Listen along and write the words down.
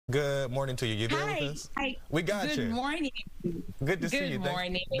Good morning to you. You there Hi. with us? Hi. We got you. Good morning. Good to see you. Good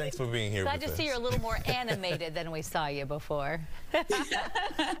morning. Thanks for being here Glad with to us. see you're a little more animated than we saw you before.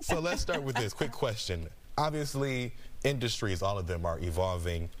 So let's start with this quick question. Obviously, industries, all of them are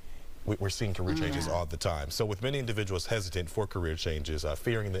evolving. We're seeing career changes all the time. So with many individuals hesitant for career changes,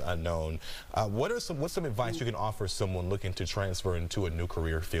 fearing the unknown, what's some advice you can offer someone looking to transfer into a new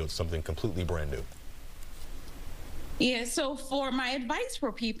career field, something completely brand new? Yeah, so for my advice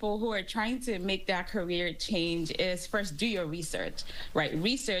for people who are trying to make that career change is first do your research, right?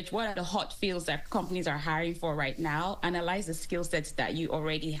 Research what are the hot fields that companies are hiring for right now, analyze the skill sets that you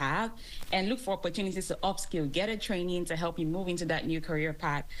already have, and look for opportunities to upskill, get a training to help you move into that new career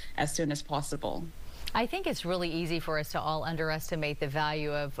path as soon as possible. I think it's really easy for us to all underestimate the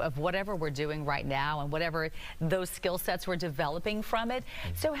value of whatever we're doing right now and whatever those skill sets we're developing from it.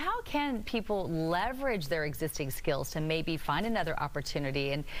 So how can people leverage their existing skills to maybe find another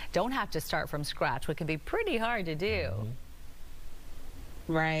opportunity and don't have to start from scratch, which can be pretty hard to do?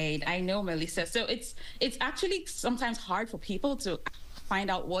 Right, I know, Melissa. So it's actually sometimes hard for people to find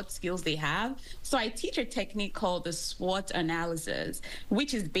out what skills they have. So I teach a technique called the SWOT analysis,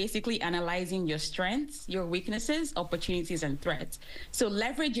 which is basically analyzing your strengths, your weaknesses, opportunities, and threats. So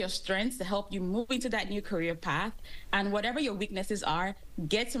leverage your strengths to help you move into that new career path. And whatever your weaknesses are,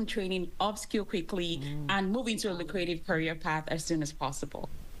 get some training, upskill quickly, and move into a lucrative career path as soon as possible.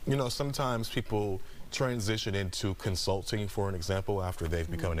 You know, sometimes people transition into consulting, for an example, after they've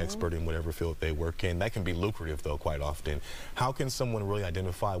become an expert in whatever field they work in. That can be lucrative, though, quite often. How can someone really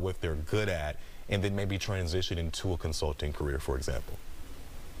identify what they're good at and then maybe transition into a consulting career, for example?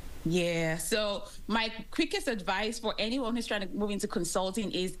 Yeah, so my quickest advice for anyone who's trying to move into consulting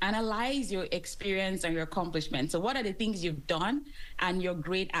is analyze your experience and your accomplishments. So what are the things you've done and you're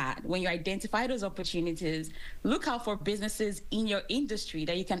great at? When you identify those opportunities, look out for businesses in your industry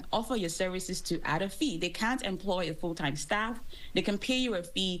that you can offer your services to at a fee. They can't employ a full-time staff. They can pay you a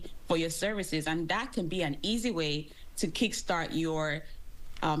fee for your services, and that can be an easy way to kickstart your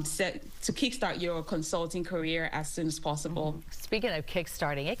consulting career as soon as possible. Speaking of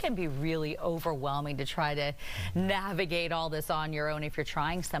kickstarting, it can be really overwhelming to try to navigate all this on your own if you're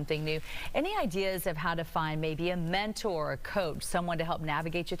trying something new. Any ideas of how to find maybe a mentor, a coach, someone to help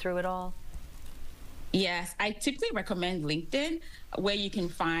navigate you through it all? Yes, I typically recommend LinkedIn, where you can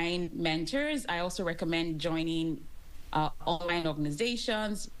find mentors. I also recommend joining online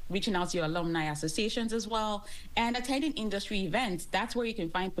organizations, reaching out to your alumni associations as well, and attending industry events. That's where you can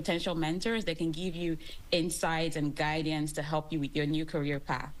find potential mentors that can give you insights and guidance to help you with your new career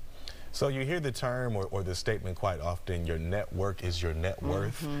path. So you hear the term or the statement quite often, your network is your net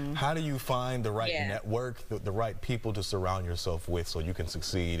worth. How do you find the right network, the right people to surround yourself with so you can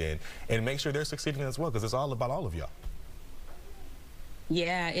succeed and make sure they're succeeding as well? Because it's all about all of y'all.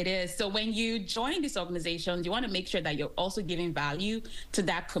 Yeah, it is. So when you join these organizations, you want to make sure that you're also giving value to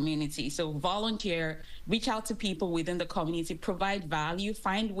that community. So volunteer, reach out to people within the community, provide value,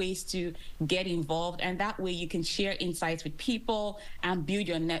 find ways to get involved. And that way you can share insights with people and build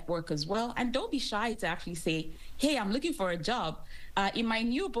your network as well. And don't be shy to actually say, hey, I'm looking for a job. In my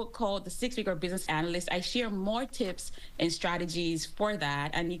new book called The Six-Figure Business Analyst, I share more tips and strategies for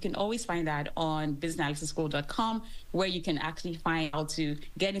that. And you can always find that on businessalysisschool.com, where you can actually find how to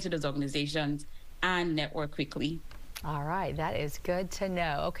get into those organizations and network quickly. All right, that is good to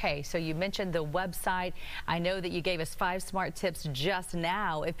know. Okay, so you mentioned the website. I know that you gave us 5 smart tips just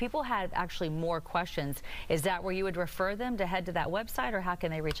now. If people had actually more questions, is that where you would refer them to head to that website, or how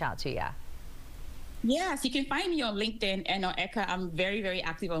can they reach out to you? Yes, you can find me on LinkedIn and on Eka. I'm very, very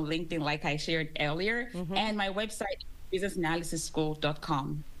active on LinkedIn, like I shared earlier. And my website is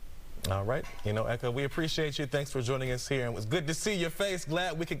businessalysisschool.com. All right. You know, Eka, we appreciate you. Thanks for joining us here. And it was good to see your face.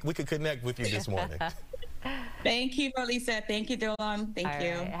 Glad we could connect with you this morning. Thank you, Melissa. Thank you, Dylan. Thank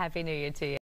you. All right. Happy New Year to you.